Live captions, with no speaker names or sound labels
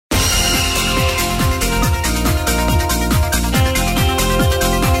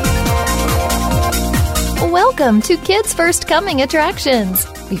Welcome to Kids First Coming Attractions.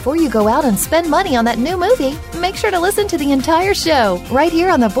 Before you go out and spend money on that new movie, make sure to listen to the entire show right here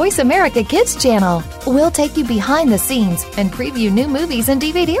on the Voice America Kids channel. We'll take you behind the scenes and preview new movies and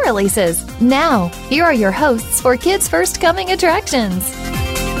DVD releases. Now, here are your hosts for Kids First Coming Attractions.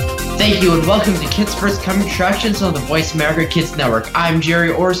 Thank you and welcome to Kids First Coming Attractions on the Voice America Kids Network. I'm Jerry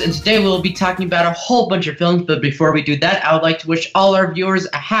Orrs and today we'll be talking about a whole bunch of films, but before we do that, I would like to wish all our viewers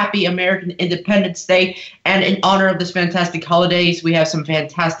a happy American Independence Day, and in honor of this fantastic holidays, we have some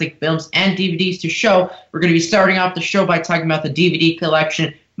fantastic films and DVDs to show. We're going to be starting off the show by talking about the DVD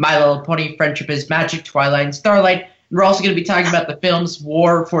collection My Little Pony, Friendship is Magic, Twilight, and Starlight. We're also going to be talking about the films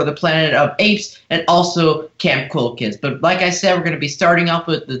War for the Planet of Apes and also Camp Cool Kids. But like I said, we're going to be starting off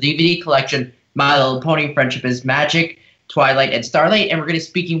with the DVD collection My Little Pony, Friendship is Magic, Twilight, and Starlight. And we're going to be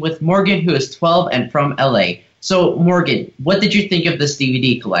speaking with Morgan, who is 12 and from LA. So, Morgan, what did you think of this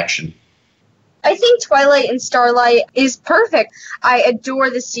DVD collection? I think Twilight and Starlight is perfect. I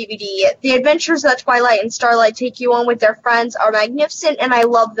adore this DVD. The adventures that Twilight and Starlight take you on with their friends are magnificent, and I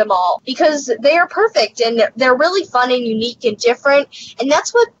love them all because they are perfect, and they're really fun and unique and different, and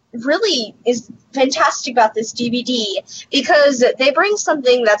that's what really is fantastic about this DVD, because they bring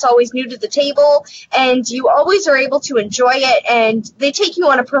something that's always new to the table, and you always are able to enjoy it, and they take you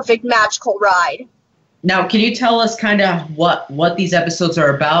on a perfect magical ride. Now, can you tell us kind of what these episodes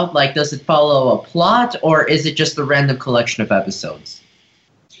are about? Like, does it follow a plot, or is it just a random collection of episodes?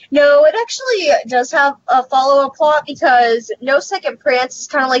 No, it actually does have a follow-up plot, because No Second Prance is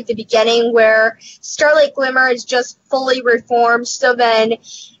kind of like the beginning, where Starlight Glimmer is just fully reformed, so then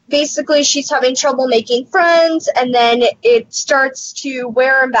basically she's having trouble making friends, and then it starts to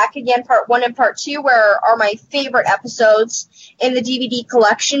Where and Back Again Part 1 and Part 2, where are my favorite episodes in the DVD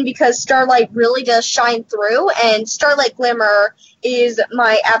collection, because Starlight really does shine through, and Starlight Glimmer is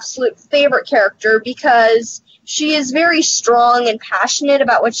my absolute favorite character because she is very strong and passionate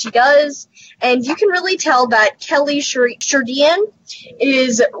about what she does, and you can really tell that Kelly Sheridan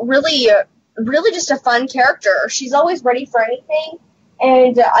is really just a fun character. She's always ready for anything,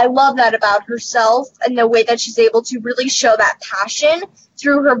 and I love that about herself and the way that she's able to really show that passion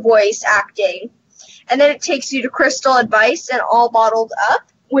through her voice acting. And then it takes you to Crystal Advice and All Bottled Up,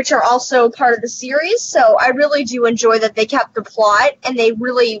 which are also part of the series. So I really do enjoy that they kept the plot, and they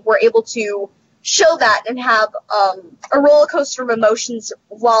really were able to show that and have a roller coaster of emotions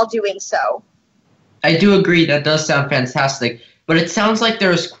while doing so. I do agree. That does sound fantastic. But it sounds like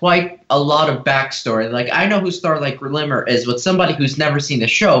there's quite a lot of backstory. Like, I know who Starlight Glimmer is, but somebody who's never seen the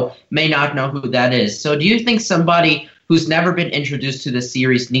show may not know who that is. So do you think somebody who's never been introduced to the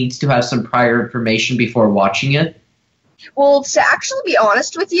series needs to have some prior information before watching it? Well, to actually be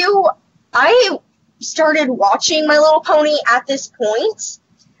honest with you, I started watching My Little Pony at this point.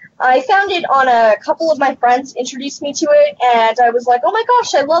 I found it on a couple of my friends introduced me to it, and I was like, oh my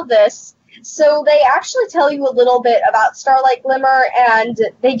gosh, I love this. So they actually tell you a little bit about Starlight Glimmer, and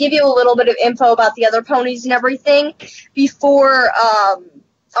they give you a little bit of info about the other ponies and everything before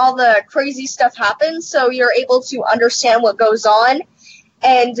all the crazy stuff happens, so you're able to understand what goes on.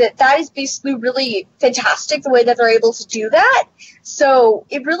 And that is basically really fantastic, the way that they're able to do that. So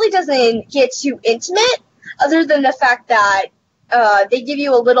it really doesn't get too intimate, other than the fact that they give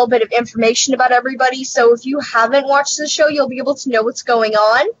you a little bit of information about everybody. So if you haven't watched the show, you'll be able to know what's going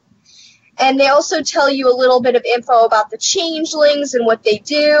on. And they also tell you a little bit of info about the changelings and what they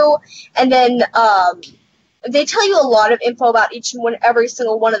do. And then they tell you a lot of info about every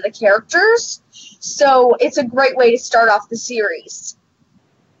single one of the characters. So it's a great way to start off the series.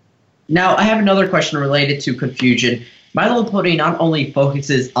 Now, I have another question related to confusion. My Little Pony not only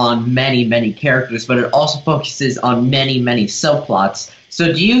focuses on many, many characters, but it also focuses on many, many subplots.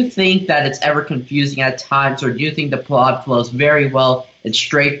 So do you think that it's ever confusing at times, or do you think the plot flows very well, it's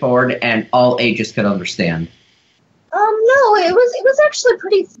straightforward, and all ages could understand? No, it was actually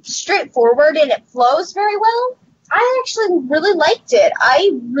pretty straightforward, and it flows very well. I actually really liked it.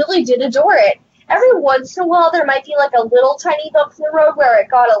 I really did adore it. Every once in a while, there might be like a little tiny bump in the road where it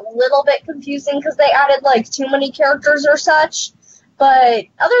got a little bit confusing because they added like too many characters or such. But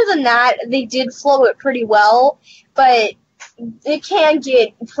other than that, they did flow it pretty well. But it can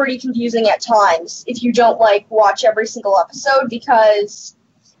get pretty confusing at times if you don't like watch every single episode, because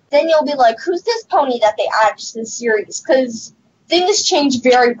then you'll be like, who's this pony that they added to the series? Because things change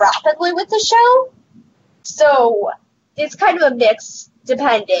very rapidly with the show. So it's kind of a mix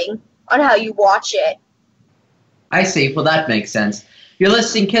depending on how you watch it. I see. Well, that makes sense. You're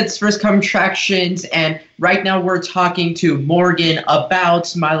listening Kids First Come Attractions, and right now we're talking to Morgan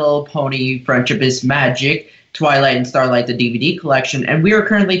about My Little Pony, Friendship is Magic, Twilight and Starlight, the DVD collection, and we are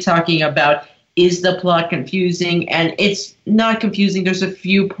currently talking about is the plot confusing? And it's not confusing. There's a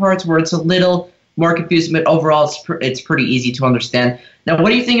few parts where it's a little more confusing, but overall it's pretty easy to understand. Now, what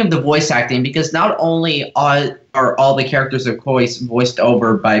do you think of the voice acting? Because not only are all the characters, of course, voiced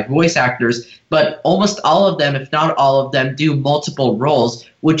over by voice actors, but almost all of them, if not all of them, do multiple roles,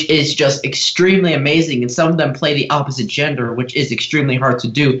 which is just extremely amazing. And some of them play the opposite gender, which is extremely hard to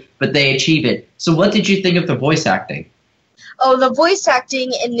do, but they achieve it. So what did you think of the voice acting? Oh, the voice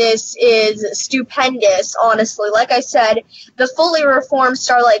acting in this is stupendous, honestly. Like I said, the fully reformed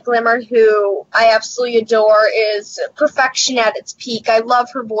Starlight Glimmer, who I absolutely adore, is perfection at its peak. I love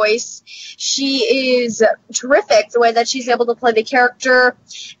her voice. She is terrific, the way that she's able to play the character.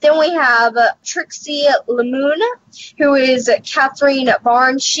 Then we have Trixie Lamoon, who is Catherine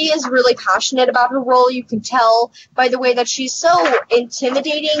Barnes. She is really passionate about her role. You can tell by the way that she's so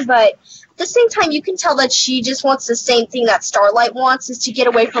intimidating, but at the same time, you can tell that she just wants the same thing that Starlight wants, is to get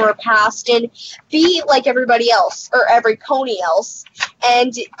away from her past and be like everybody else, or every pony else.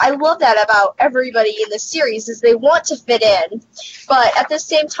 And I love that about everybody in this series, is they want to fit in. But at the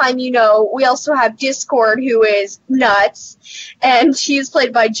same time, you know, we also have Discord, who is nuts, and he is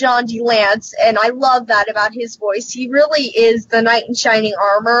played by John D. Lance, and I love that about his voice. He really is the knight in shining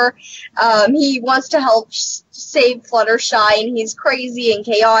armor. He wants to help save Fluttershy, and he's crazy and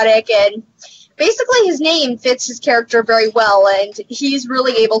chaotic, and basically his name fits his character very well, and he's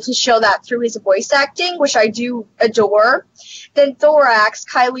really able to show that through his voice acting, which I do adore. Then Thorax,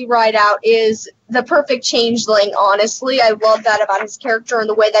 Kylie Rideout, is the perfect changeling, honestly. I love that about his character and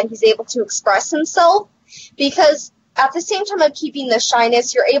the way that he's able to express himself, because at the same time of keeping the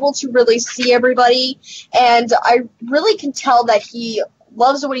shyness, you're able to really see everybody, and I really can tell that he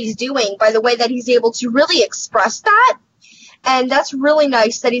loves what he's doing by the way that he's able to really express that. And that's really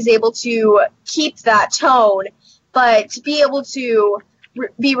nice that he's able to keep that tone, but to be able to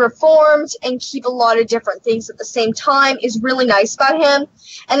be reformed and keep a lot of different things at the same time is really nice about him.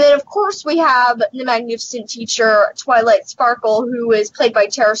 And then, of course, we have the magnificent teacher, Twilight Sparkle, who is played by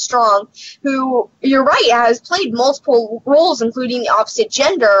Tara Strong, who, you're right, has played multiple roles, including the opposite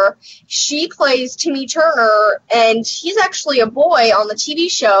gender. She plays Timmy Turner, and he's actually a boy on the TV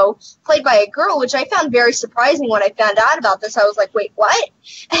show, played by a girl, which I found very surprising when I found out about this. I was like, wait, what?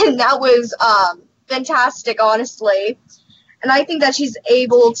 And that was fantastic, honestly. And I think that she's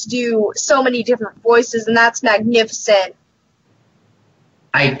able to do so many different voices, and that's magnificent.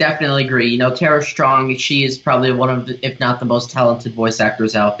 I definitely agree. You know, Tara Strong, she is probably one of the, if not the most talented voice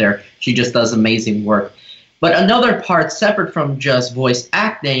actors out there. She just does amazing work. But another part, separate from just voice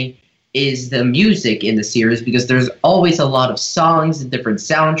acting, is the music in the series, because there's always a lot of songs and different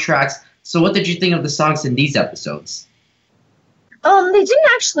soundtracks. So what did you think of the songs in these episodes? They didn't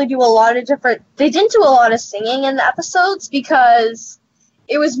actually do a lot of they didn't do a lot of singing in the episodes, because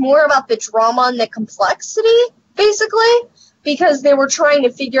it was more about the drama and the complexity, basically, because they were trying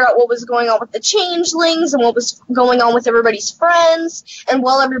to figure out what was going on with the changelings and what was going on with everybody's friends, and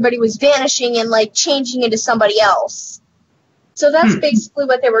while everybody was vanishing and, like, changing into somebody else. So that's basically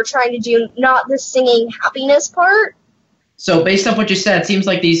what they were trying to do, not the singing happiness part. So based on what you said, it seems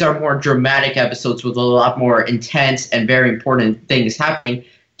like these are more dramatic episodes with a lot more intense and very important things happening.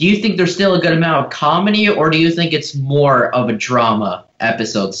 Do you think there's still a good amount of comedy, or do you think it's more of a drama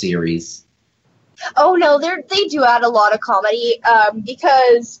episode series? Oh, no, they do add a lot of comedy,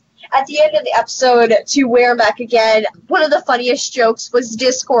 because at the end of the episode, to Wear 'em Back Again, one of the funniest jokes was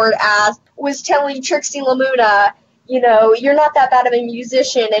Discord was telling Trixie Lamuna, you know, you're not that bad of a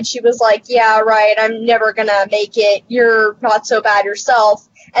musician, and she was like, yeah, right, I'm never gonna make it, you're not so bad yourself.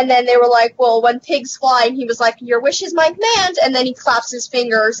 And then they were like, well, when pigs fly, and he was like, your wish is my command, and then he claps his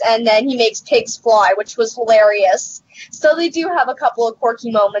fingers, and then he makes pigs fly, which was hilarious. So they do have a couple of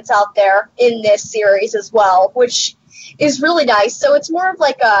quirky moments out there in this series as well, which is really nice. So it's more of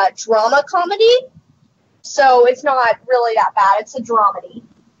like a drama comedy, so it's not really that bad, it's a dramedy.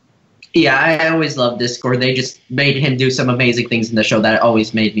 Yeah, I always loved Discord. They just made him do some amazing things in the show that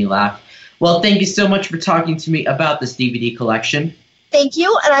always made me laugh. Well, thank you so much for talking to me about this DVD collection. Thank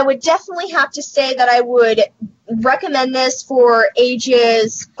you, and I would definitely have to say that I would recommend this for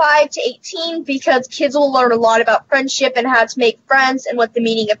ages 5 to 18, because kids will learn a lot about friendship and how to make friends and what the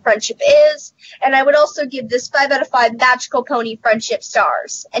meaning of friendship is. And I would also give this 5 out of 5 Magical Pony Friendship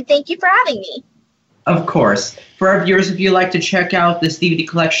stars. And thank you for having me. Of course. For our viewers, if you'd like to check out this DVD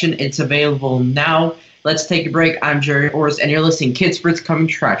collection, it's available now. Let's take a break. I'm Jerry Orrs, and you're listening to Kids First Coming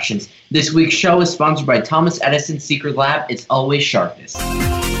Attractions. This week's show is sponsored by Thomas Edison's Secret Lab. It's always sharpness.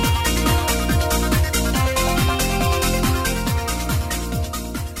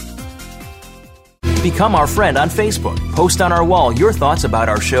 Become our friend on Facebook. Post on our wall your thoughts about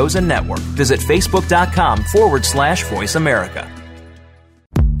our shows and network. Visit facebook.com/Voice America.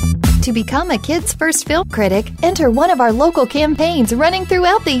 To become a Kids First Film Critic, enter one of our local campaigns running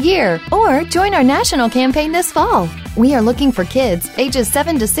throughout the year or join our national campaign this fall. We are looking for kids ages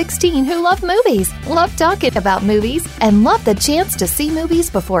 7 to 16 who love movies, love talking about movies, and love the chance to see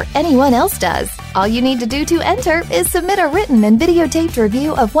movies before anyone else does. All you need to do to enter is submit a written and videotaped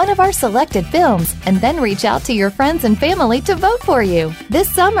review of one of our selected films and then reach out to your friends and family to vote for you.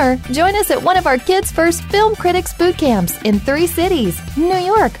 This summer, join us at one of our Kids First Film Critics boot camps in 3 cities, New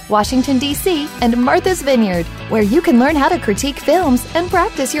York, Washington, D.C., and Martha's Vineyard, where you can learn how to critique films and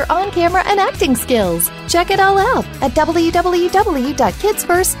practice your on-camera and acting skills. Check it all out at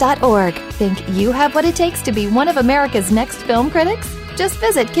www.kidsfirst.org. Think you have what it takes to be one of America's next film critics? Just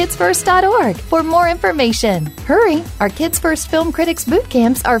visit kidsfirst.org for more information. Hurry! Our Kids First Film Critics boot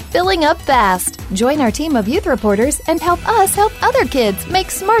camps are filling up fast. Join our team of youth reporters and help us help other kids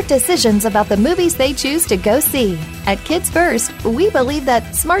make smart decisions about the movies they choose to go see. At Kids First, we believe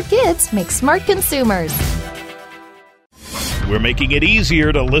that smart kids make smart consumers. We're making it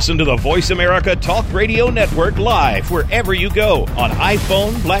easier to listen to the Voice America Talk Radio Network live wherever you go on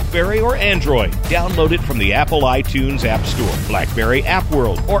iPhone, BlackBerry, or Android. Download it from the Apple iTunes App Store, BlackBerry App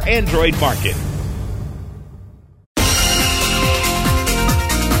World, or Android Market.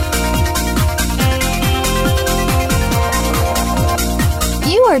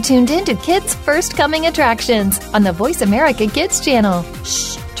 You are tuned in to Kids First Coming Attractions on the Voice America Kids channel.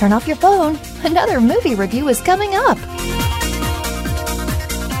 Shh, turn off your phone. Another movie review is coming up.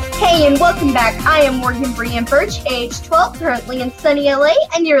 Hey, and welcome back. I am Morgan Brian Birch, age 12, currently in sunny LA,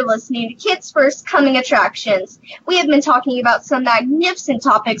 and you're listening to Kids First Coming Attractions. We have been talking about some magnificent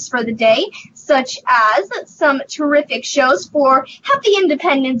topics for the day, such as some terrific shows for Happy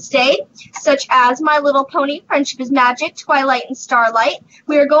Independence Day, such as My Little Pony, Friendship is Magic, Twilight, and Starlight.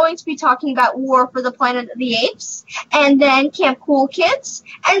 We are going to be talking about War for the Planet of the Apes, and then Camp Cool Kids,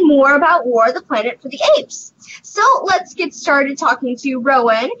 and more about War of the Planet for the Apes. So let's get started talking to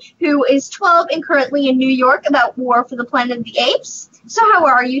Rowan, who is 12 and currently in New York, about War for the Planet of the Apes. So how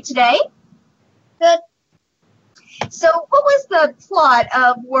are you today? Good. So what was the plot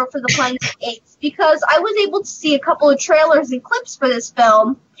of War for the Planet of the Apes? Because I was able to see a couple of trailers and clips for this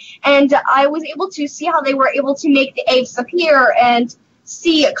film, and I was able to see how they were able to make the apes appear and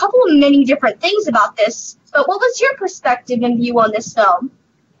see a couple of many different things about this. But what was your perspective and view on this film?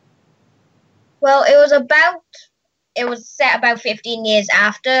 Well, it was set about 15 years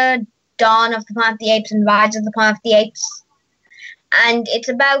after Dawn of the Planet of the Apes and Rise of the Planet of the Apes. And it's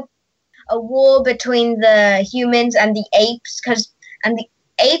about a war between the humans and the apes, and the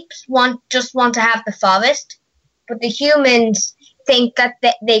apes just want to have the forest, but the humans think that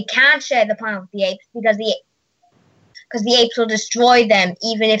they can't share the Planet of the Apes because the apes will destroy them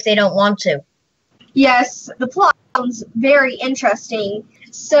even if they don't want to. Yes, the plot sounds very interesting.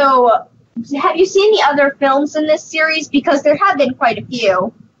 So, have you seen the other films in this series? Because there have been quite a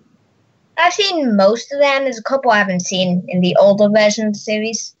few. I've seen most of them. There's a couple I haven't seen in the older version of the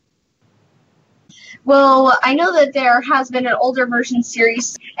series. Well, I know that there has been an older version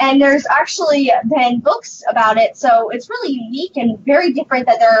series, and there's actually been books about it, so it's really unique and very different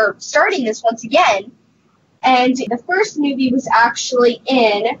that they're starting this once again. And the first movie was actually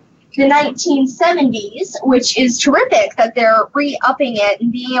in the 1970s, which is terrific that they're re-upping it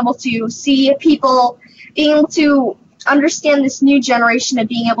and being able to see people, being able to understand this new generation of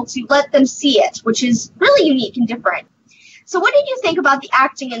being able to let them see it, which is really unique and different. So what did you think about the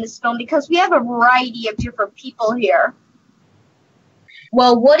acting in this film? Because we have a variety of different people here.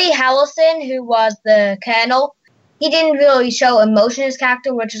 Well, Woody Harrelson, who was the Colonel, he didn't really show emotion in his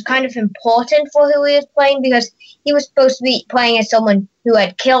character, which was kind of important for who he was playing, because he was supposed to be playing as someone who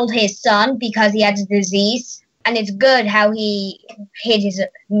had killed his son because he had a disease. And it's good how he hid his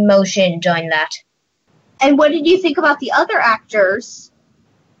emotion during that. And what did you think about the other actors?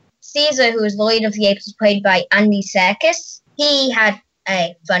 Caesar, who was the leader of the apes, was played by Andy Serkis. He had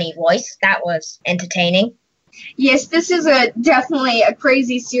a funny voice. That was entertaining. Yes, this is definitely a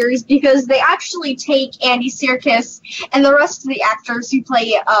crazy series because they actually take Andy Serkis and the rest of the actors who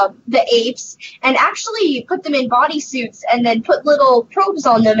play the apes and actually put them in bodysuits and then put little probes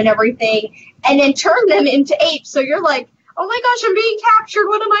on them and everything and then turn them into apes. So you're like, oh my gosh, I'm being captured.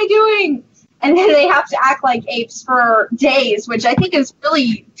 What am I doing? And then they have to act like apes for days, which I think is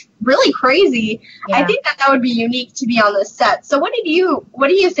really, really crazy. Yeah. I think that would be unique to be on this set. So what do you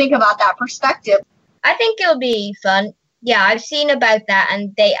think about that perspective? I think it'll be fun. Yeah, I've seen about that,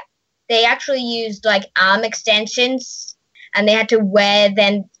 and they actually used like arm extensions and they had to wear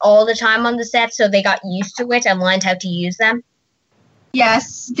them all the time on the set, so they got used to it and learned how to use them.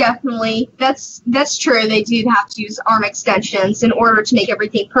 Yes, definitely. That's true. They do have to use arm extensions in order to make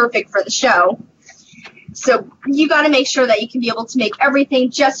everything perfect for the show. So you got to make sure that you can be able to make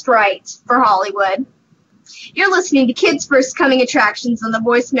everything just right for Hollywood. You're listening to Kids First Coming Attractions on the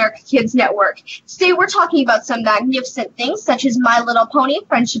Voice America Kids Network. Today we're talking about some magnificent things such as My Little Pony,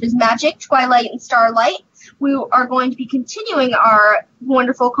 Friendship is Magic, Twilight, and Starlight. We are going to be continuing our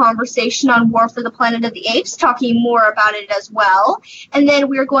wonderful conversation on War for the Planet of the Apes, talking more about it as well. And then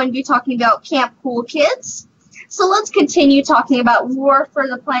we're going to be talking about Camp Cool Kids. So let's continue talking about War for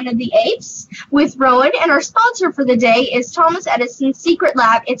the Planet of the Apes with Rowan. And our sponsor for the day is Thomas Edison's Secret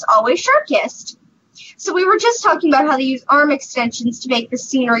Lab, It's Always Sharkist. So we were just talking about how they use arm extensions to make the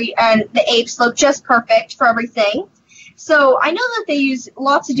scenery and the apes look just perfect for everything. So I know that they use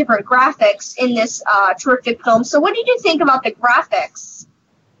lots of different graphics in this terrific film. So what did you think about the graphics?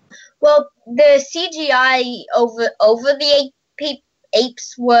 Well, the CGI over the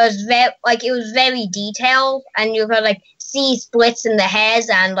apes was very detailed, and you could see splits in the hairs,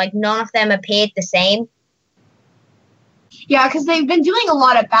 and none of them appeared the same. Yeah, because they've been doing a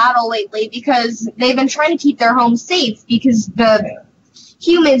lot of battle lately because they've been trying to keep their homes safe because the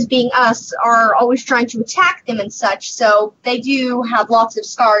humans, being us, are always trying to attack them and such. So they do have lots of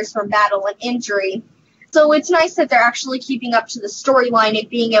scars from battle and injury. So it's nice that they're actually keeping up to the storyline and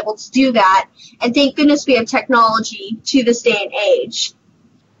being able to do that. And thank goodness we have technology to this day and age.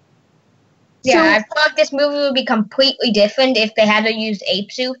 Yeah, I feel like this movie would be completely different if they had to use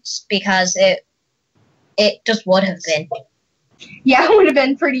ape suits, because it just would have been. Yeah, it would have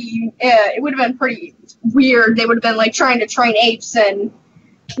been pretty. It would have been pretty weird. They would have been trying to train apes, and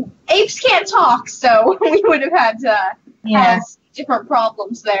apes can't talk, so we would have had to have different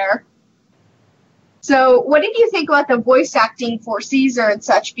problems there. So, what did you think about the voice acting for Caesar and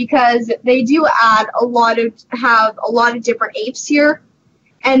such? Because they do have a lot of different apes here,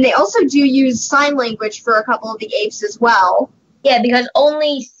 and they also do use sign language for a couple of the apes as well. Yeah, because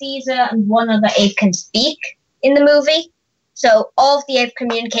only Caesar and one other ape can speak in the movie. So all of the apes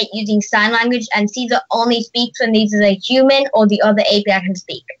communicate using sign language, and Caesar only speaks when either a human or the other ape that can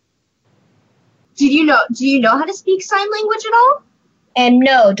speak. Do you know how to speak sign language at all?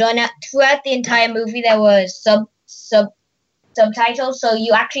 No. Throughout the entire movie, there was subtitles, so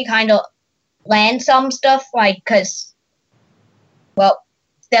you actually kind of learn some stuff, because, well,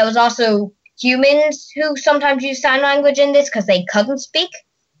 there was also humans who sometimes use sign language in this because they couldn't speak,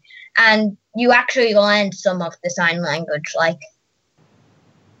 and you actually learned some of the sign language,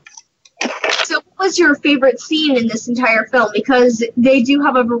 So what was your favorite scene in this entire film? Because they do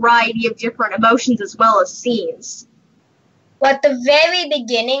have a variety of different emotions as well as scenes. Well, at the very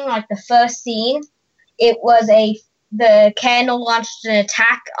beginning, the first scene, it was the colonel launched an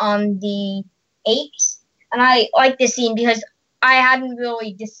attack on the apes, and I liked this scene because I hadn't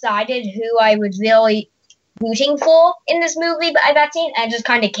really decided who I was really rooting for in this movie, but at that scene, it just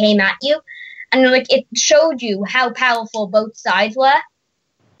kind of came at you, and it showed you how powerful both sides were,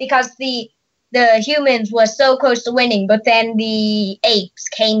 because the humans were so close to winning, but then the apes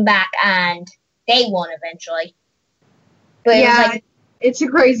came back and they won eventually. But yeah, it's a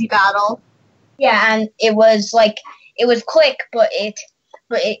crazy battle. Yeah, and it was quick, but it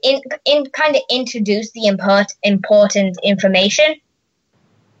kind of introduced the important information,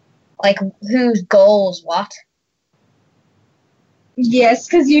 whose goal is what. Yes,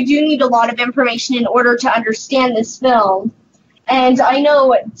 because you do need a lot of information in order to understand this film. And I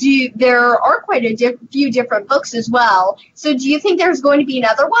know there are quite a few different books as well. So do you think there's going to be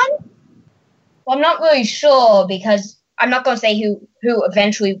another one? Well, I'm not really sure, because I'm not going to say who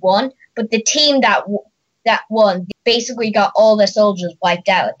eventually won, but the team that won basically got all the soldiers wiped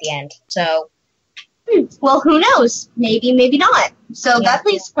out at the end. So, well, who knows? Maybe, maybe not. So that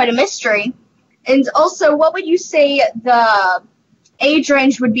leaves quite a mystery. And also, what would you say the age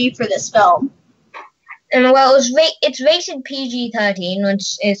range would be for this film? And well, it's rated PG-13,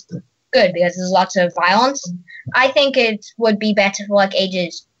 which is good because there's lots of violence. I think it would be better for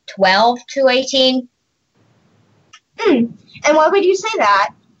ages 12 to 18. And why would you say that?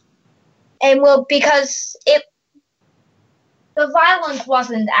 And well, because the violence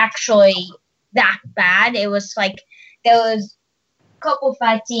wasn't actually that bad. It was there was a couple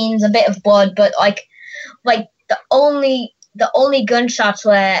fight scenes, a bit of blood, but the only gunshots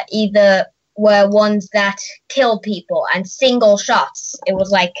were ones that killed people, and single shots. It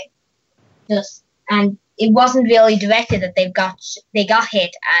was and it wasn't really directed that they got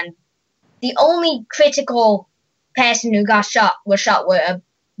hit, and the only critical person who got shot was shot with an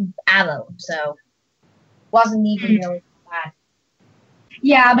arrow, so wasn't even really bad.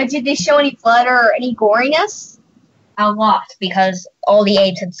 Yeah, but did they show any blood or any goriness? A lot, because all the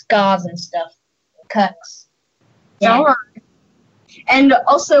apes had scars and stuff. Cuts. Yeah. Darn. And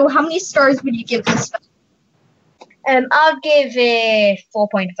also, how many stars would you give this film? I'll give it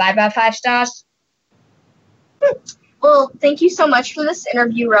 4.5 out of 5 stars. Well, thank you so much for this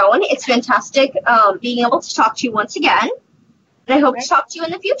interview, Rowan. It's fantastic being able to talk to you once again. And I hope to talk to you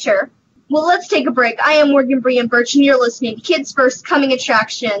in the future. Well, let's take a break. I am Morgan Brian Birch, and you're listening to Kids First Coming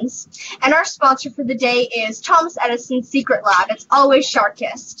Attractions. And our sponsor for the day is Thomas Edison's Secret Lab. It's always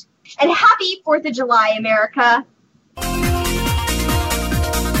Sharkist. And happy 4th of July, America.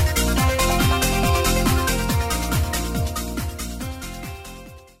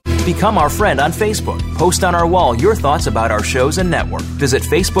 Become our friend on Facebook. Post on our wall your thoughts about our shows and network. Visit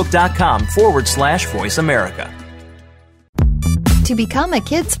facebook.com/Voice America. To become a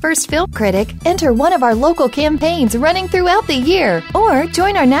Kids First Film Critic, enter one of our local campaigns running throughout the year, or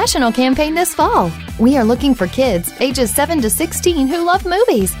join our national campaign this fall. We are looking for kids ages 7 to 16 who love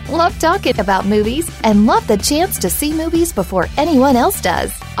movies, love talking about movies, and love the chance to see movies before anyone else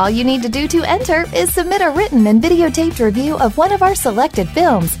does. All you need to do to enter is submit a written and videotaped review of one of our selected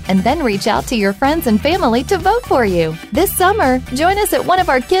films, and then reach out to your friends and family to vote for you. This summer, join us at one of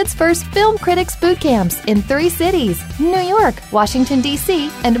our Kids First Film Critics boot camps in 3 cities, New York, Washington,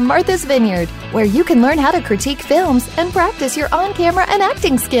 D.C., and Martha's Vineyard, where you can learn how to critique films and practice your on-camera and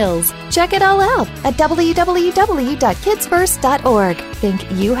acting skills. Check it all out at www.kidsfirst.org.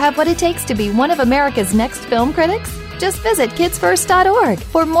 Think you have what it takes to be one of America's next film critics? Just visit kidsfirst.org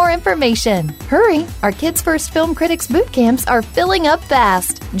for more information. Hurry! Our Kids First Film Critics boot camps are filling up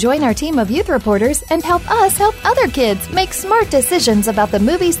fast. Join our team of youth reporters and help us help other kids make smart decisions about the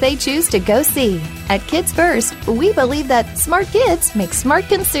movies they choose to go see. At Kids First, we believe that smart kids make smart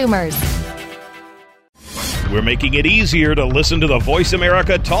consumers. We're making it easier to listen to the Voice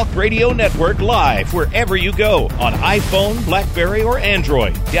America Talk Radio Network live wherever you go on iPhone, BlackBerry, or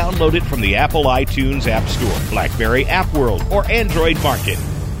Android. Download it from the Apple iTunes App Store, BlackBerry App World, or Android Market.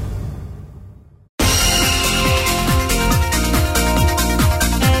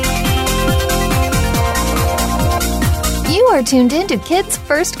 You are tuned in to Kids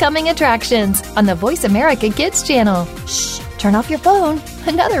First Coming Attractions on the Voice America Kids channel. Shh, turn off your phone.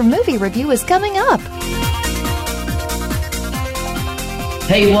 Another movie review is coming up.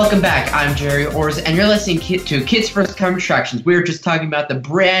 Hey, welcome back. I'm Jerry Orrs, and you're listening to Kids First Coming Attractions. We were just talking about the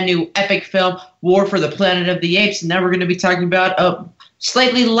brand new epic film, War for the Planet of the Apes, and now we're going to be talking about a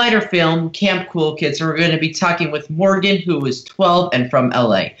slightly lighter film, Camp Cool Kids, and we're going to be talking with Morgan, who is 12 and from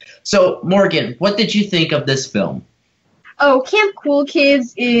LA. So, Morgan, what did you think of this film? Oh, Camp Cool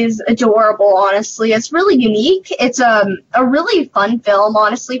Kids is adorable, honestly. It's really unique. It's a really fun film,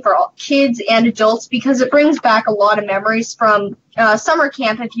 honestly, for all kids and adults because it brings back a lot of memories from summer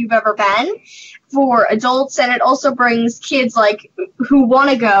camp, if you've ever been, for adults, and it also brings kids like who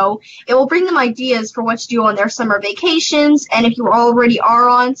want to go. It will bring them ideas for what to do on their summer vacations, and if you already are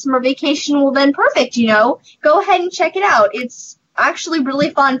on summer vacation, well then perfect, go ahead and check it out. It's actually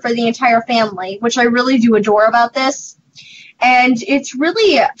really fun for the entire family, which I really do adore about this. And it's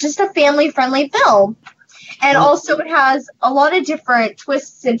really just a family-friendly film. And also it has a lot of different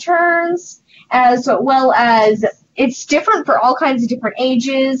twists and turns, as well as it's different for all kinds of different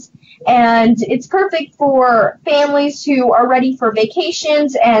ages. And it's perfect for families who are ready for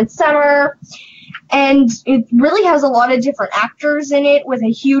vacations and summer. And it really has a lot of different actors in it with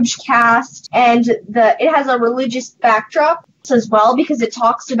a huge cast. And it has a religious backdrop as well because it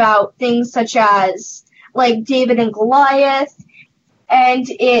talks about things such as like David and Goliath, and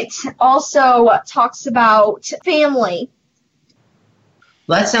it also talks about family.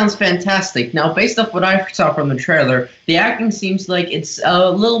 That sounds fantastic. Now, based off what I saw from the trailer, the acting seems like it's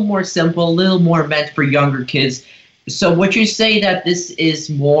a little more simple, a little more meant for younger kids. So would you say that this is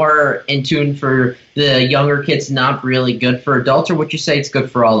more in tune for the younger kids, not really good for adults, or would you say it's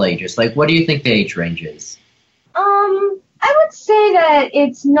good for all ages? Like, what do you think the age range is? I would say that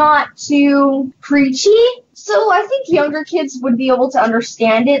it's not too preachy, so I think younger kids would be able to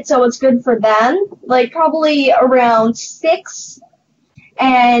understand it, so it's good for them. Like, probably around 6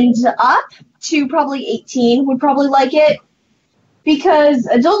 and up to probably 18 would probably like it, because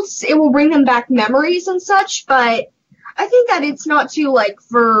adults, it will bring them back memories and such, but I think that it's not too,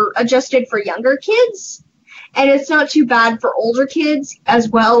 adjusted for younger kids, and it's not too bad for older kids as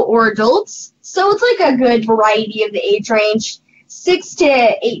well, or adults. So it's like a good variety of the age range. 6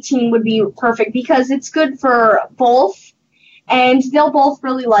 to 18 would be perfect because it's good for both. and they'll both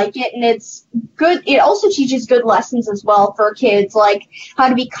really like it, and it's good. It also teaches good lessons as well for kids, like how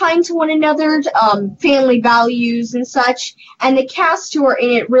to be kind to one another, family values and such. And the cast who are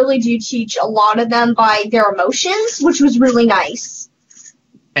in it really do teach a lot of them by their emotions, which was really nice.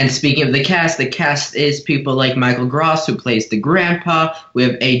 And speaking of the cast is people like Michael Gross, who plays the grandpa. We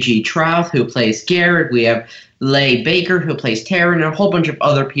have A.G. Trouth, who plays Garrett. We have Leigh Baker, who plays Taryn, and a whole bunch of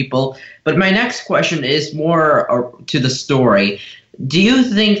other people. But my next question is more to the story. Do you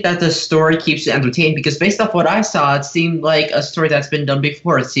think that the story keeps you entertained? Because based off what I saw, it seemed like a story that's been done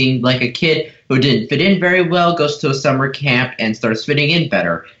before. It seemed like a kid who didn't fit in very well goes to a summer camp and starts fitting in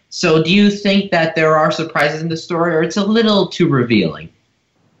better. So do you think that there are surprises in the story, or it's a little too revealing?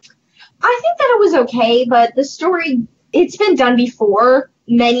 I think that it was okay, but the story, it's been done before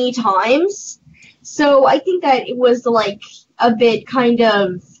many times. So I think that it was, like, a bit kind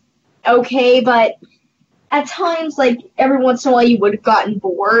of okay, but at times, like, every once in a while you would have gotten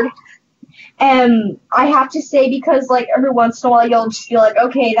bored. And I have to say, because, like, every once in a while you'll just be like,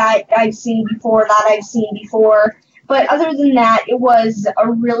 okay, that I've seen before, that I've seen before. But other than that, it was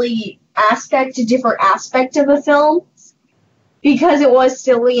a really different aspect of a film, because it was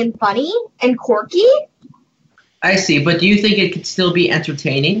silly and funny and quirky. I see, but do you think it could still be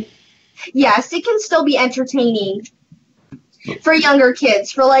entertaining? Yes, it can still be entertaining for younger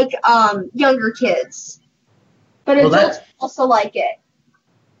kids, younger kids. But adults also like it.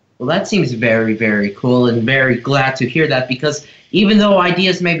 Well, that seems very, very cool, and very glad to hear that, because even though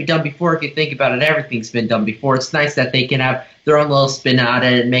ideas may be done before, if you think about it, everything's been done before. It's nice that they can have their own little spin on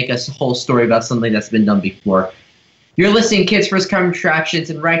it and make a whole story about something that's been done before. You're listening to Kids First Coming Attractions,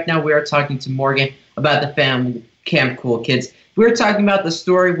 and right now we are talking to Morgan about the Family Camp Cool Kids. We're talking about the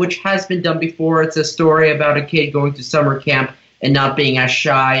story, which has been done before. It's a story about a kid going to summer camp and not being as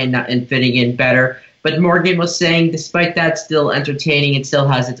shy and fitting in better. But Morgan was saying, despite that, still entertaining. It still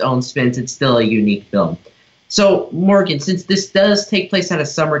has its own spins. It's still a unique film. So, Morgan, since this does take place at a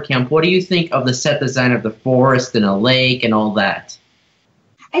summer camp, what do you think of the set design of the forest and a lake and all that?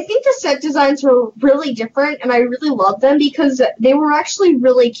 I think the set designs were really different, and I really loved them because they were actually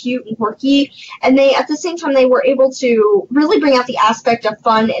really cute and quirky, and at the same time, they were able to really bring out the aspect of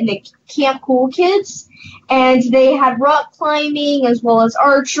fun in the Camp Cool Kids. And they had rock climbing, as well as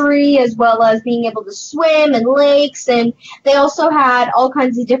archery, as well as being able to swim in lakes, and they also had all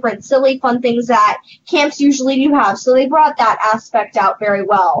kinds of different silly fun things that camps usually do have, so they brought that aspect out very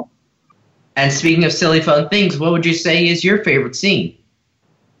well. And speaking of silly fun things, what would you say is your favorite scene?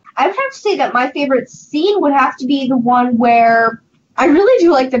 I would have to say that my favorite scene would have to be the one where I really do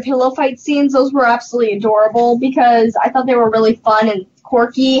like the pillow fight scenes. Those were absolutely adorable because I thought they were really fun and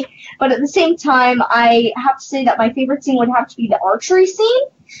quirky. But at the same time, I have to say that my favorite scene would have to be the archery scene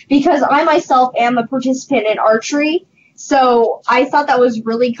because I myself am a participant in archery. So I thought that was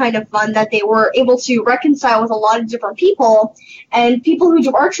really kind of fun that they were able to reconcile with a lot of different people. And people who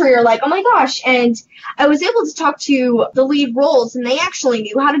do archery are like, oh my gosh. And I was able to talk to the lead roles, and they actually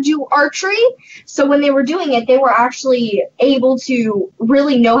knew how to do archery. So when they were doing it, they were actually able to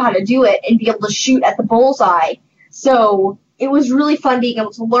really know how to do it and be able to shoot at the bullseye. So it was really fun being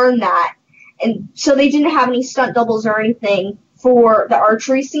able to learn that. And so they didn't have any stunt doubles or anything for the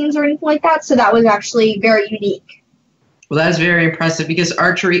archery scenes or anything like that. So that was actually very unique. Well, that's very impressive because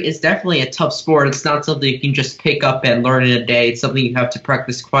archery is definitely a tough sport. It's not something you can just pick up and learn in a day. It's something you have to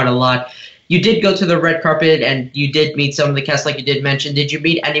practice quite a lot. You did go to the red carpet and you did meet some of the cast like you did mention. Did you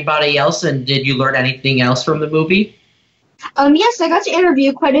meet anybody else and did you learn anything else from the movie? Yes, I got to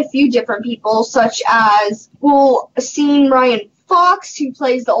interview quite a few different people, such as, seeing Ryan Fox, who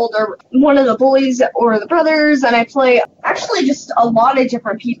plays one of the bullies or the brothers, and I play actually just a lot of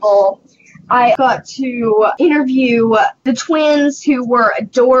different people. I got to interview the twins, who were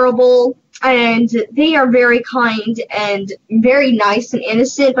adorable, and they are very kind and very nice and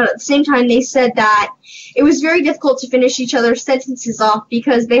innocent, but at the same time they said that it was very difficult to finish each other's sentences off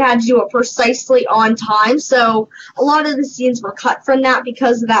because they had to do it precisely on time, so a lot of the scenes were cut from that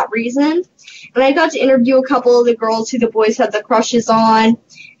because of that reason. And I got to interview a couple of the girls who the boys had the crushes on,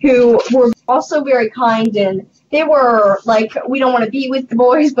 who were also very kind, and they were like, we don't want to be with the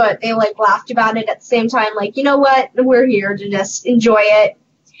boys, but they laughed about it at the same time, you know what, we're here to just enjoy it.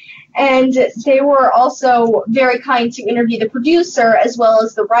 And they were also very kind to interview the producer as well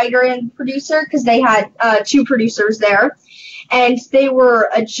as the writer and producer, because they had two producers there. And they were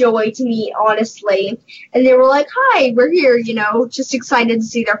a joy to meet, honestly. And they were like, hi, we're here, just excited to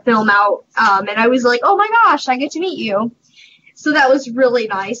see their film out. And I was like, oh my gosh, I get to meet you. So that was really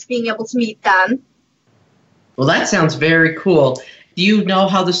nice, being able to meet them. Well, that sounds very cool. Do you know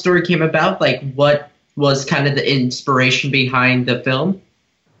how the story came about? What was kind of the inspiration behind the film?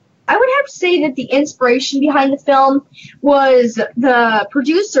 I would have to say that the inspiration behind the film was the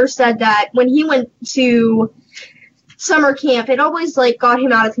producer said that when he went to summer camp, it always got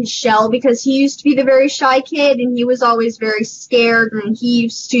him out of his shell because he used to be the very shy kid and he was always very scared and he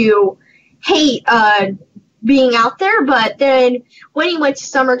used to hate being out there. But then when he went to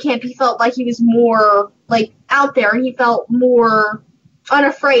summer camp, he felt like he was more out there and he felt more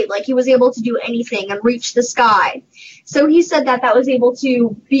unafraid, like he was able to do anything and reach the sky. So he said that was able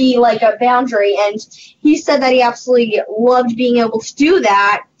to be a boundary, and he said that he absolutely loved being able to do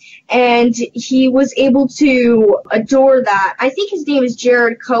that, and he was able to adore that. I think his name is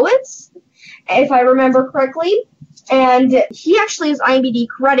Jared Coates, if I remember correctly, and he actually has IMDb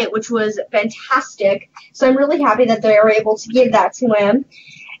credit, which was fantastic, so I'm really happy that they were able to give that to him.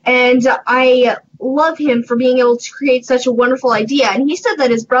 And I love him for being able to create such a wonderful idea. And he said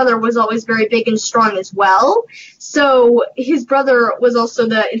that his brother was always very big and strong as well. So his brother was also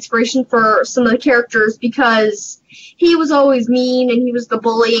the inspiration for some of the characters because he was always mean and he was the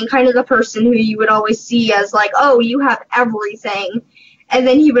bully and kind of the person who you would always see as oh, you have everything. And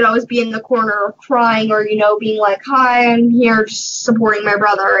then he would always be in the corner crying or, being like, hi, I'm here just supporting my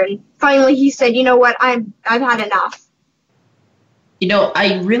brother. And finally he said, you know what, I've had enough.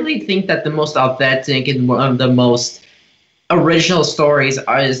 I really think that the most authentic and one of the most original stories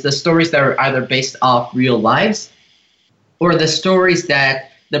is the stories that are either based off real lives or the stories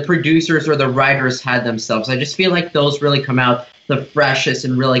that the producers or the writers had themselves. I just feel like those really come out the freshest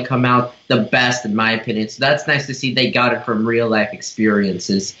and really come out the best, in my opinion. So that's nice to see they got it from real life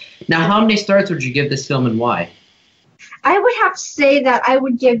experiences. Now, how many stars would you give this film and why? I would have to say that I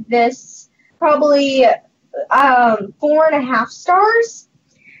would give this probably 4.5 stars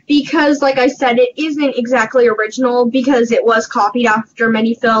because, like I said, it isn't exactly original because it was copied after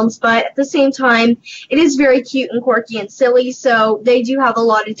many films, but at the same time, it is very cute and quirky and silly, so they do have a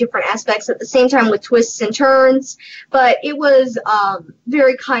lot of different aspects at the same time with twists and turns, but it was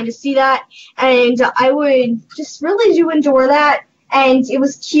very kind to see that, and I would just really do enjoy that, and it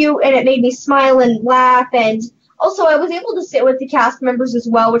was cute, and it made me smile and laugh, and also, I was able to sit with the cast members as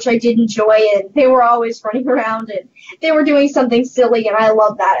well, which I did enjoy, and they were always running around, and they were doing something silly, and I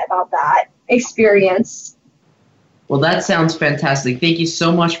love that about that experience. Well, that sounds fantastic. Thank you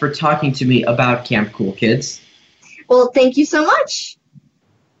so much for talking to me about Camp Cool Kids. Well, thank you so much.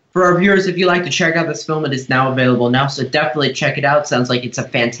 For our viewers, if you'd like to check out this film, it is now available now, so definitely check it out. Sounds like it's a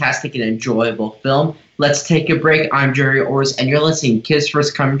fantastic and enjoyable film. Let's take a break. I'm Jerry Orrs, and you're listening to Kids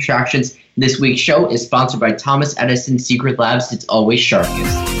First Coming Attractions. This week's show is sponsored by Thomas Edison Secret Labs. It's always sharpest.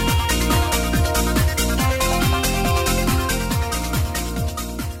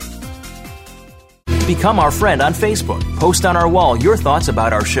 Become our friend on Facebook. Post on our wall your thoughts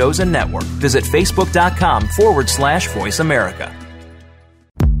about our shows and network. Visit facebook.com/Voice America.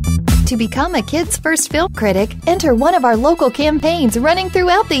 To become a Kids First Film Critic, enter one of our local campaigns running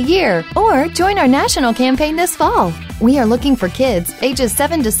throughout the year or join our national campaign this fall. We are looking for kids ages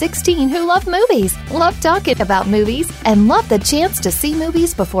 7 to 16 who love movies, love talking about movies, and love the chance to see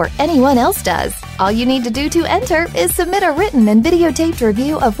movies before anyone else does. All you need to do to enter is submit a written and videotaped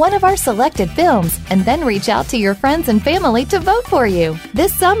review of one of our selected films and then reach out to your friends and family to vote for you.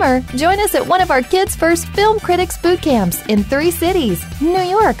 This summer, join us at one of our Kids First Film Critics boot camps in 3 cities, New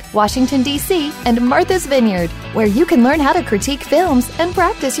York, Washington, D.C., and Martha's Vineyard, where you can learn how to critique films and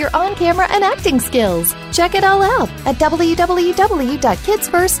practice your on-camera and acting skills. Check it all out at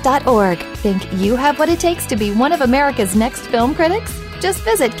www.kidsfirst.org. Think you have what it takes to be one of America's next film critics? Just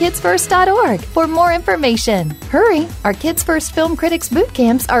visit kidsfirst.org for more information. Hurry! Our Kids First Film Critics boot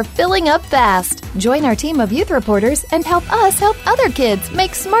camps are filling up fast. Join our team of youth reporters and help us help other kids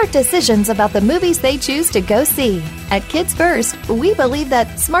make smart decisions about the movies they choose to go see. At Kids First, we believe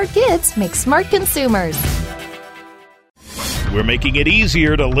that smart kids make smart consumers. We're making it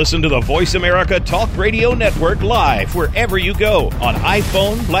easier to listen to the Voice America Talk Radio Network live wherever you go on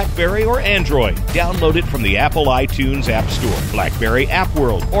iPhone, BlackBerry, or Android. Download it from the Apple iTunes App Store, BlackBerry App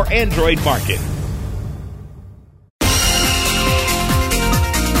World, or Android Market.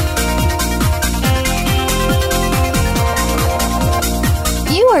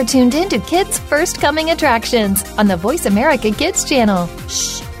 You are tuned in to Kids First Coming Attractions on the Voice America Kids channel.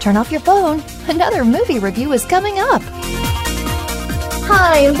 Shh, turn off your phone. Another movie review is coming up.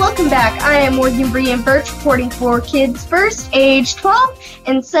 Hi, and welcome back. I am Morgan Brian Birch, reporting for Kids First, age 12,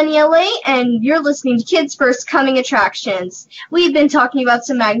 in sunny LA, and you're listening to Kids First Coming Attractions. We've been talking about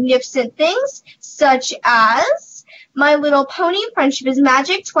some magnificent things, such as My Little Pony, Friendship is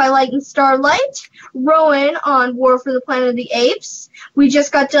Magic, Twilight and Starlight, Rowan on War for the Planet of the Apes. We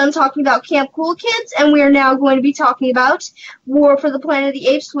just got done talking about Camp Cool Kids, and we are now going to be talking about War for the Planet of the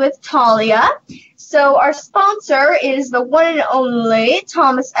Apes with Talia. So our sponsor is the one and only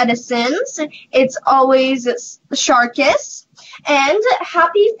Thomas Edison's. It's always Sharkus. And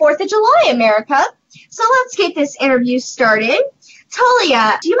happy 4th of July, America. So let's get this interview started.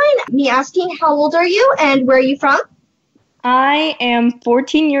 Talia, do you mind me asking how old are you and where are you from? I am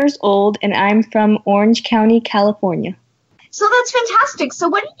 14 years old and I'm from Orange County, California. So that's fantastic. So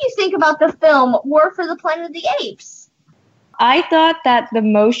what did you think about the film War for the Planet of the Apes? I thought that the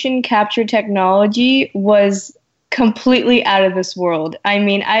motion capture technology was completely out of this world. I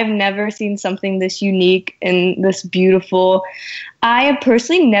mean, I've never seen something this unique and this beautiful. I have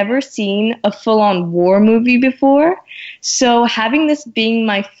personally never seen a full-on war movie before, so having this being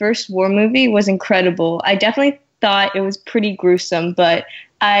my first war movie was incredible. I definitely thought it was pretty gruesome, but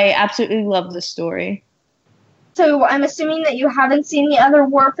I absolutely loved the story. So I'm assuming that you haven't seen the other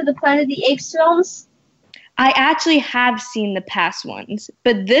War for the Planet of the Apes films? I actually have seen the past ones,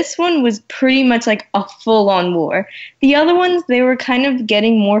 but this one was pretty much like a full-on war. The other ones, they were kind of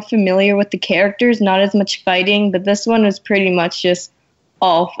getting more familiar with the characters, not as much fighting, but this one was pretty much just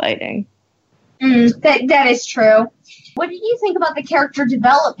all fighting. That is true. What did you think about the character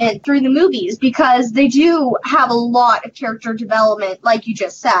development through the movies? Because they do have a lot of character development, like you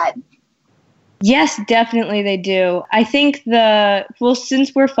just said. Yes, definitely they do. I think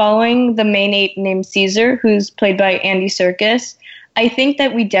since we're following the main ape named Caesar, who's played by Andy Serkis, I think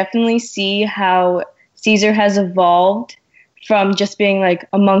that we definitely see how Caesar has evolved from just being like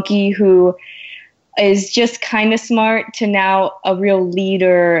a monkey who is just kind of smart to now a real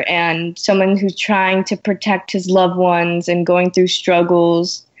leader and someone who's trying to protect his loved ones and going through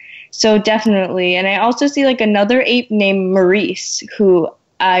struggles. So definitely. And I also see like another ape named Maurice, who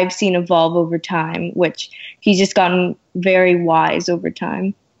I've seen evolve over time, which he's just gotten very wise over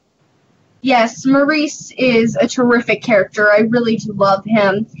time. Yes, Maurice is a terrific character. I really do love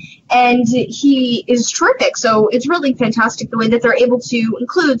him. And he is terrific, so it's really fantastic the way that they're able to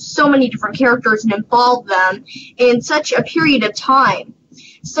include so many different characters and involve them in such a period of time.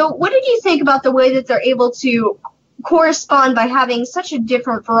 So what did you think about the way that they're able to correspond by having such a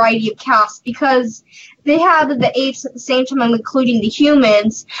different variety of cast? Because they have the apes at the same time including the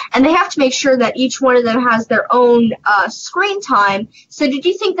humans, and they have to make sure that each one of them has their own screen time. So did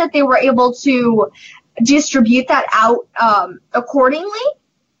you think that they were able to distribute that out accordingly?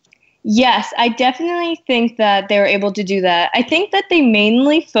 Yes, I definitely think that they were able to do that. I think that they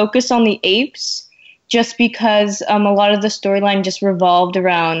mainly focus on the apes just because a lot of the storyline just revolved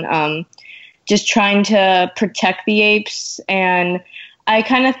around just trying to protect the apes, and I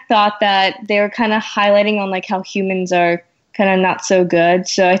kind of thought that they were kind of highlighting on like how humans are kind of not so good.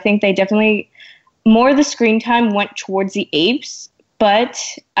 So I think they definitely, more of the screen time went towards the apes, but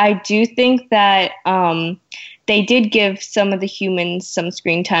I do think that they did give some of the humans some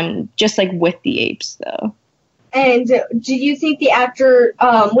screen time, just like with the apes though. And what did you think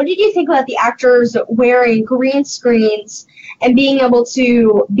about the actors wearing green screens and being able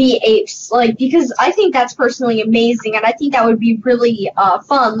to be apes? Like, because I think that's personally amazing, and I think that would be really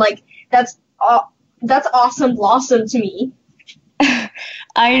fun. Like, that's awesome blossom to me.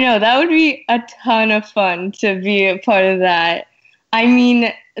 I know, that would be a ton of fun to be a part of that. I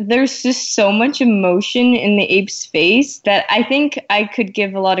mean, there's just so much emotion in the ape's face that I think I could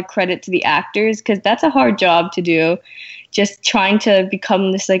give a lot of credit to the actors, because that's a hard job to do, just trying to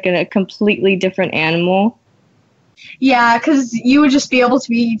become this like a completely different animal. Yeah, because you would just be able to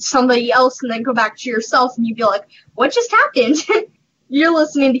be somebody else and then go back to yourself and you'd be like, what just happened? You're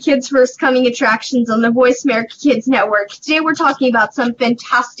listening to Kids First Coming Attractions on the Voice America Kids Network. Today we're talking about some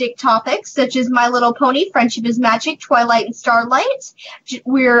fantastic topics such as My Little Pony, Friendship is Magic, Twilight and Starlight.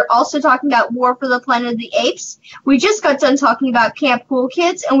 We're also talking about War for the Planet of the Apes. We just got done talking about Camp Cool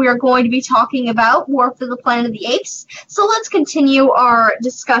Kids, and we are going to be talking about War for the Planet of the Apes. So let's continue our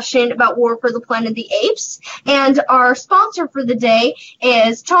discussion about War for the Planet of the Apes. And our sponsor for the day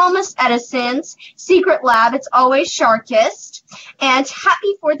is Thomas Edison's Secret Lab. It's always Sharkist. And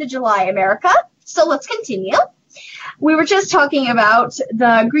happy 4th of July, America. So let's continue. We were just talking about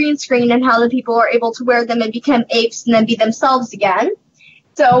the green screen and how the people are able to wear them and become apes and then be themselves again.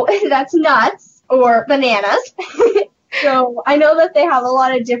 So that's nuts, or bananas. So I know that they have a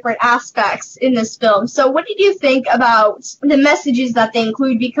lot of different aspects in this film. So what did you think about the messages that they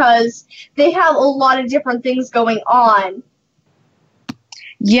include? Because they have a lot of different things going on.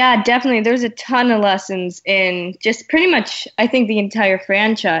 Yeah, definitely. There's a ton of lessons in just pretty much, I think, the entire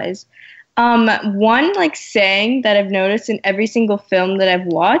franchise. One saying that I've noticed in every single film that I've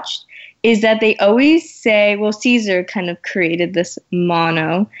watched is that they always say, well, Caesar kind of created this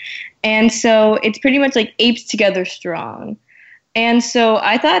motto. And so it's pretty much like apes together strong. And so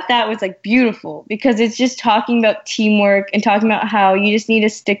I thought that was beautiful because it's just talking about teamwork and talking about how you just need to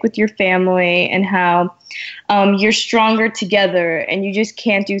stick with your family and how you're stronger together and you just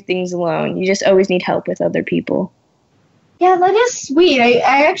can't do things alone. You just always need help with other people. Yeah, that is sweet.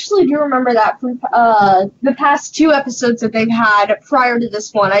 I actually do remember that from the past 2 episodes that they've had prior to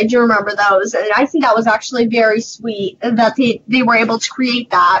this one. I do remember those, and I think that was actually very sweet that they were able to create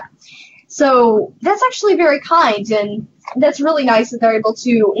that. So that's actually very kind, and that's really nice that they're able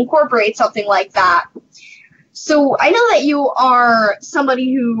to incorporate something like that. So I know that you are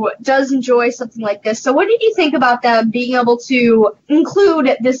somebody who does enjoy something like this. So what did you think about them being able to include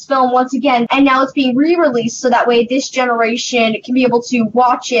this film once again, and now it's being re-released so that way this generation can be able to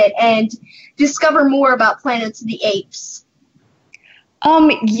watch it and discover more about Planet of the Apes?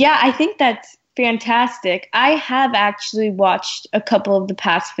 Yeah, I think that's fantastic. I have actually watched a couple of the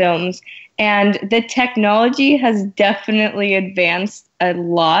past films, and the technology has definitely advanced a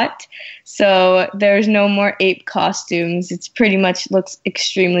lot. So there's no more ape costumes. It's pretty much looks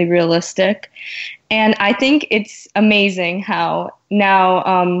extremely realistic. And I think it's amazing how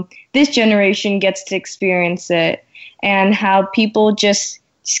now this generation gets to experience it, and how people just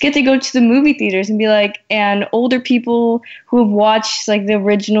get to go to the movie theaters and be and older people who have watched the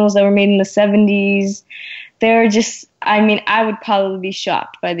originals that were made in the 70s, they're just, I would probably be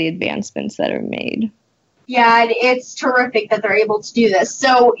shocked by the advancements that are made. Yeah, it's terrific that they're able to do this.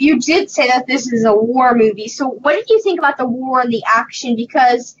 So you did say that this is a war movie. So what did you think about the war and the action?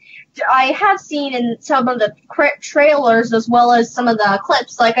 Because I have seen in some of the trailers as well as some of the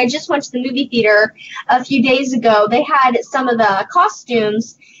clips, I just went to the movie theater a few days ago. They had some of the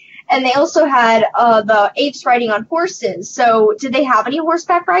costumes, and they also had the apes riding on horses. So did they have any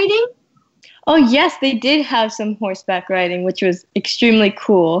horseback riding? Oh, yes, they did have some horseback riding, which was extremely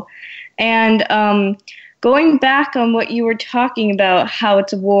cool. And going back on what you were talking about, how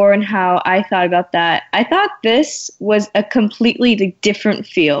it's a war and how I thought about that, I thought this was a completely different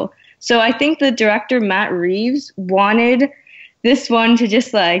feel. So I think the director, Matt Reeves, wanted this one to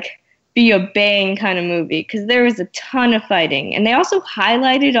just be a bang kind of movie because there was a ton of fighting. And they also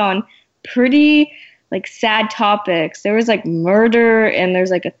highlighted on pretty sad topics. There was murder, and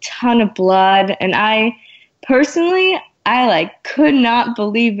there's a ton of blood. And I personally, I could not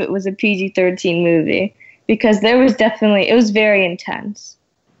believe it was a PG-13 movie because there was definitely, it was very intense.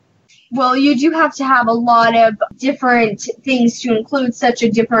 Well, you do have to have a lot of different things to include such a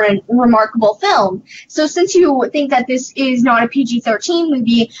different, remarkable film. So since you think that this is not a PG-13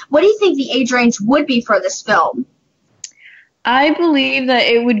 movie, what do you think the age range would be for this film? I believe that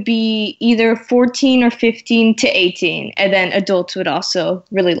it would be either 14 or 15 to 18, and then adults would also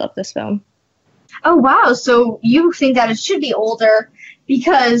really love this film. Oh, wow. So you think that it should be older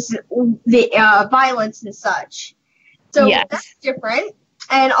because the violence and such. So yes. That's different.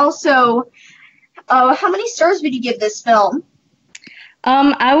 And also, how many stars would you give this film?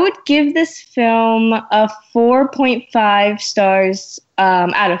 I would give this film a 4.5 stars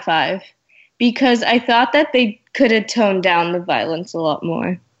out of 5 because I thought that they could have toned down the violence a lot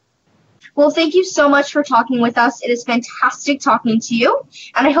more. Well, thank you so much for talking with us. It is fantastic talking to you,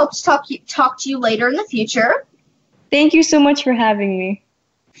 and I hope to talk to you later in the future. Thank you so much for having me.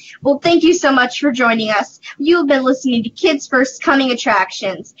 Well, thank you so much for joining us. You have been listening to Kids First Coming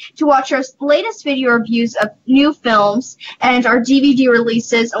Attractions. To watch our latest video reviews of new films and our DVD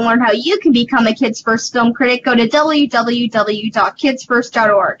releases and learn how you can become a Kids First film critic, go to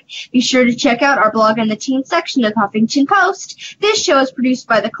www.kidsfirst.org. Be sure to check out our blog in the teen section of Huffington Post. This show is produced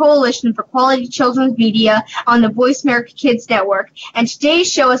by the Coalition for Quality Children's Media on the Voice America Kids Network. And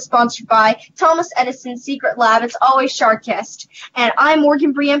today's show is sponsored by Thomas Edison's Secret Lab. It's always Sharkist. And I'm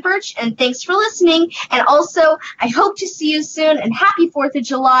Morgan Brian Birch, and thanks for listening. And also, I hope to see you soon, and happy 4th of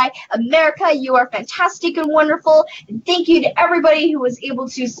July. America, you are fantastic and wonderful, and thank you to everybody who was able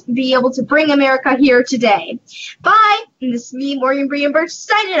to bring America here today. Bye, and this is me, Morgan Brian Birch,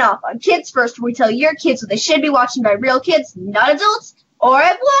 signing off on Kids First, where we tell your kids what they should be watching by real kids, not adults. Au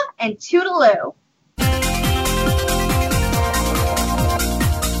revoir, and toodaloo.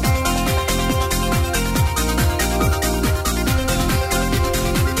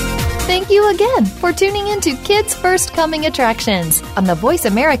 Thank you again for tuning in to Kids First Coming Attractions on the Voice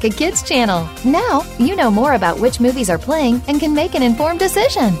America Kids channel. Now you know more about which movies are playing and can make an informed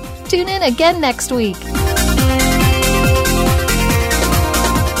decision. Tune in again next week.